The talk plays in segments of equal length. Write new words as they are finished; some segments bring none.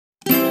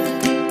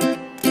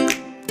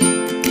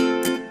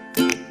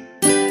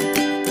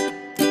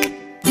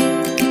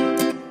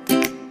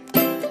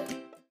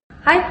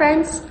Hi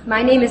friends,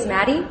 my name is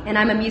Maddie and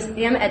I'm a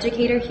museum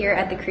educator here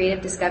at the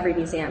Creative Discovery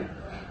Museum.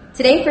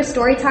 Today for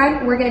story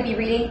time, we're going to be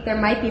reading There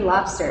Might Be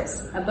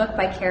Lobsters, a book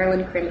by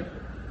Carolyn Crimi.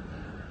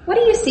 What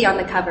do you see on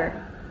the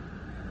cover?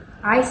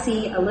 I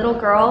see a little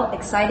girl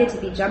excited to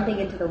be jumping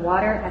into the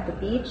water at the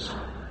beach.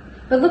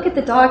 But look at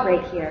the dog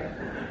right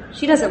here.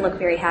 She doesn't look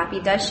very happy,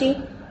 does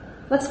she?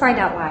 Let's find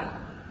out why.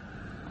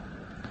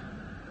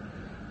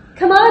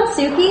 Come on,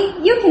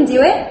 Suki, you can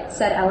do it,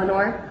 said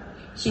Eleanor.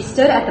 She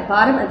stood at the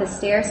bottom of the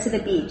stairs to the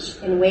beach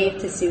and waved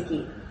to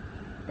Suki.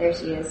 There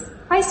she is.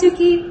 Hi,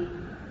 Suki.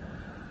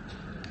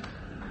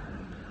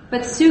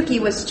 But Suki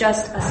was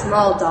just a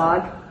small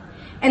dog,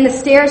 and the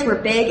stairs were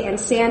big and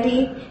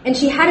sandy, and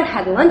she hadn't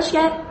had lunch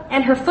yet,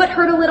 and her foot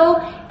hurt a little,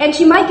 and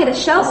she might get a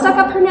shell stuck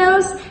up her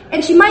nose,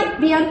 and she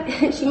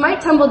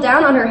might tumble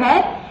down on her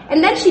head,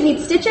 and then she'd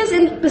need stitches,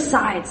 and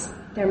besides,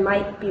 there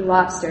might be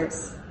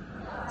lobsters.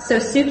 So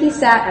Suki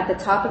sat at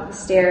the top of the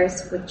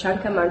stairs with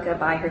Chunka-Munka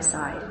by her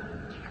side.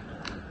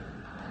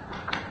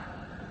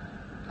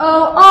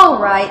 Oh,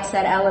 all right,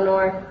 said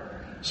Eleanor.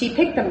 She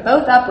picked them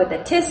both up with a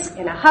tisk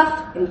and a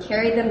huff and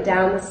carried them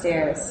down the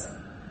stairs.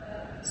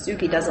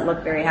 Suki doesn't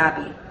look very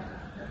happy.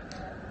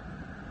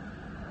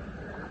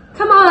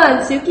 Come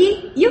on,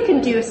 Suki, you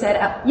can do it,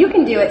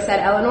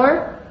 said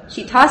Eleanor.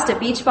 She tossed a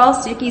beach ball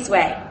Suki's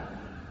way.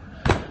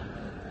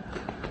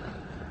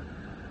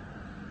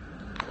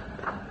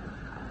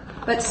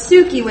 But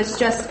Suki was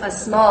just a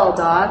small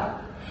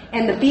dog,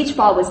 and the beach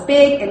ball was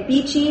big and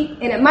beachy,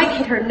 and it might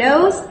hit her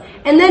nose,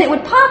 and then it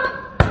would pop,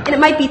 and it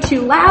might be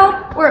too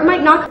loud, or it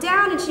might knock her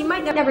down, and she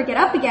might never get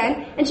up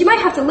again, and she might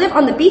have to live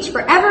on the beach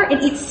forever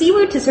and eat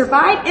seaweed to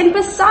survive, and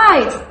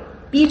besides,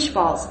 beach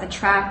balls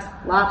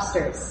attract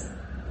lobsters.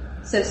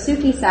 So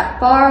Suki sat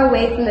far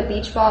away from the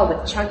beach ball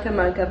with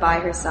Chunka-Munka by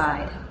her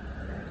side.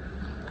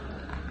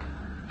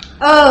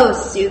 Oh,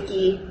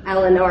 Suki,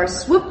 Eleanor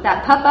swooped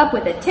that pup up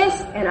with a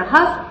tisk and a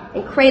huff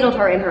and cradled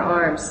her in her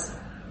arms.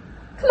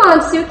 Come on,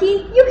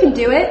 Suki, you can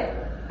do it.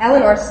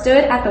 Eleanor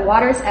stood at the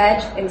water's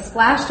edge and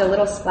splashed a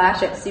little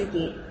splash at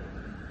Suki.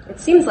 It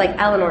seems like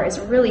Eleanor is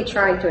really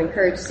trying to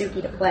encourage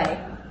Suki to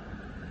play.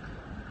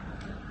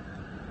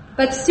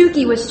 But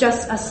Suki was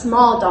just a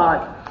small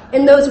dog,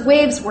 and those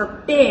waves were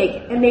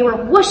big, and they were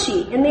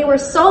whooshy, and they were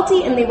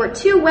salty, and they were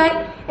too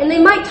wet, and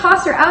they might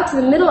toss her out to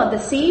the middle of the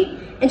sea,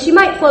 and she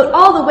might float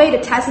all the way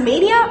to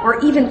Tasmania or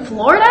even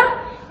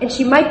Florida, and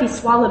she might be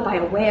swallowed by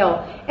a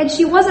whale, and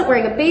she wasn't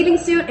wearing a bathing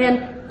suit,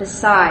 and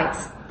besides,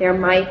 there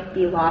might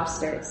be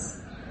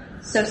lobsters.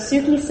 So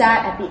Suki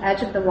sat at the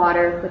edge of the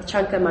water with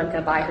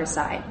Chunka-Munka by her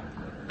side.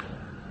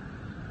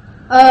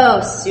 Oh,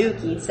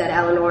 Suki, said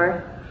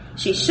Eleanor.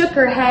 She shook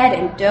her head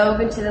and dove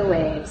into the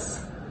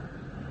waves.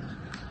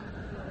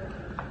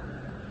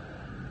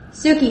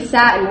 Suki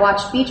sat and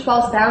watched beach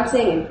balls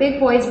bouncing and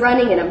big boys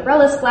running and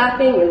umbrellas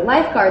flapping and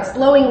lifeguards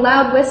blowing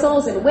loud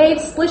whistles and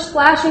waves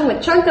splish-splashing with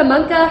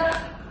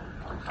Chunka-Munka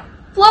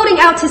floating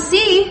out to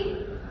sea.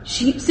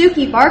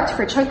 Suki barked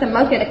for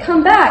Chunka-Munka to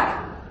come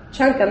back.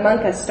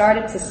 Chunka-Munka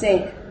started to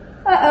sink.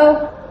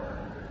 Uh-oh.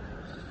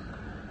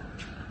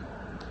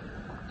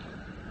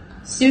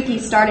 Suki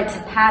started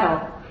to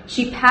paddle.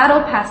 She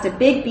paddled past a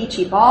big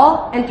beachy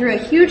ball and through a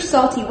huge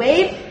salty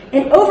wave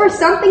and over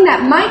something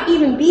that might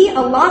even be a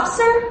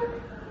lobster.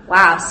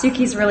 Wow,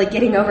 Suki's really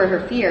getting over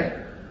her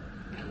fear.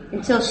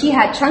 Until she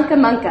had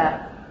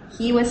Chunka-Munka.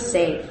 He was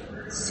safe.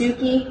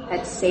 Suki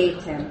had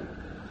saved him.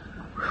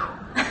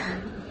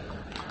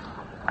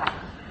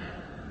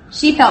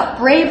 She felt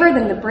braver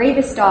than the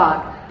bravest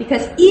dog,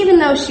 because even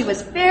though she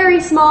was very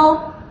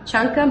small,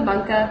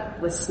 Chunka-Munka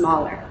was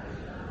smaller.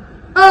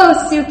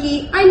 Oh,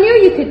 Suki, I knew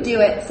you could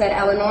do it, said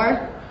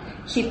Eleanor.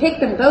 She picked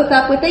them both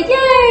up with a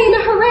yay and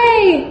a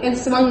hooray and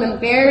swung them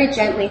very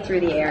gently through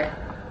the air.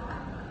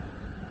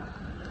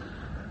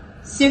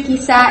 Suki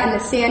sat in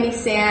the sandy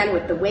sand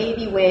with the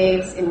wavy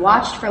waves and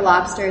watched for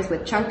lobsters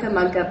with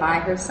Chunka-Munka by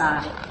her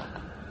side.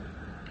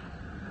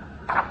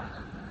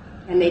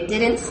 And they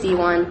didn't see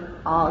one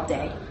all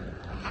day.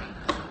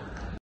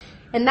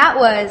 And that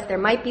was There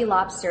Might Be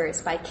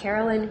Lobsters by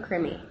Carolyn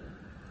Crimi.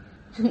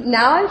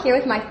 Now I'm here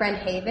with my friend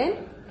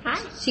Haven.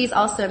 Hi. She's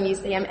also a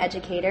museum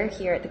educator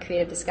here at the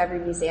Creative Discovery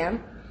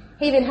Museum.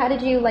 Haven, how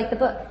did you like the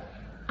book?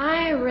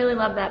 I really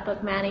love that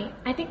book, Maddie.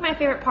 I think my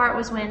favorite part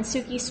was when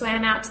Suki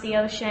swam out to the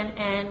ocean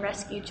and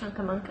rescued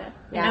Chunka-Munka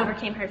and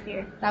overcame her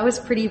fear. That was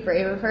pretty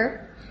brave of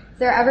her. Has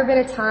there ever been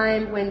a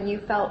time when you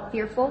felt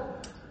fearful?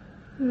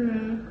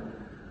 You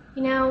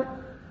know,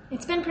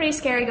 it's been pretty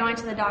scary going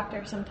to the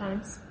doctor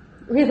sometimes.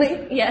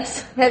 Really?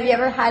 Yes. Have you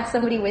ever had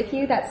somebody with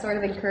you that sort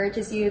of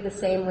encourages you the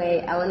same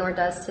way Eleanor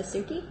does to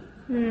Suki?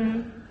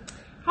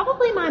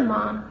 Probably my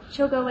mom.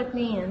 She'll go with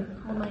me and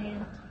hold my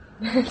hand.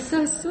 That's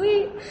so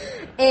sweet.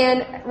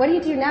 And what do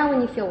you do now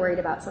when you feel worried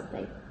about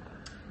something?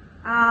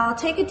 I'll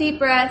take a deep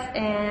breath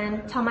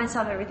and tell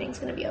myself everything's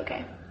going to be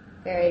okay.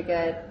 Very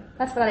good.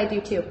 That's what I do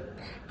too.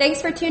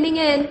 Thanks for tuning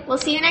in. We'll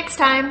see you next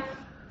time.